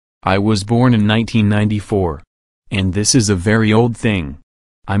I was born in 1994. And this is a very old thing.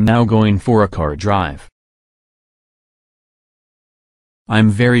 I'm now going for a car drive.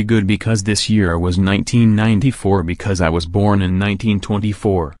 I'm very good because this year was 1994 because I was born in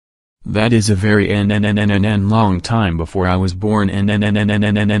 1924. That is a very long time before I was born and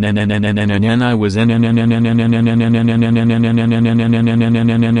I was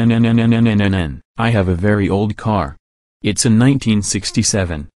I have a very old car. It's a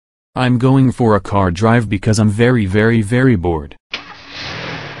 1967. I'm going for a car drive because I'm very bored.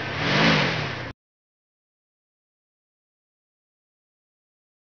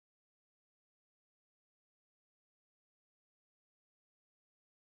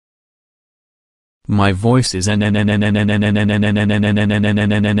 My voice is and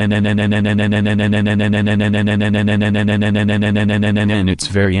it's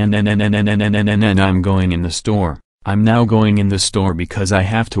very and I'm going in the store. I'm now going in the store because I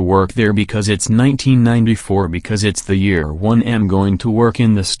have to work there because it's 1994 because it's the year 1. I'm going to work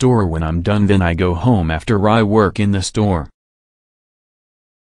in the store when I'm done then I go home after I work in the store.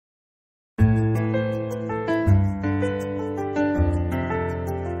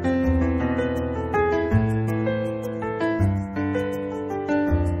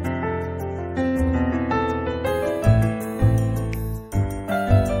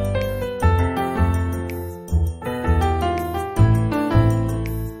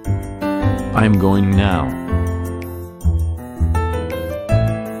 I'm going now.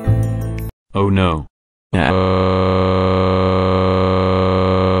 Oh no.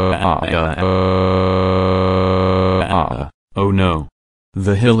 Oh no.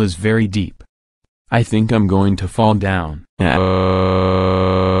 The hill is very deep. I think I'm going to fall down.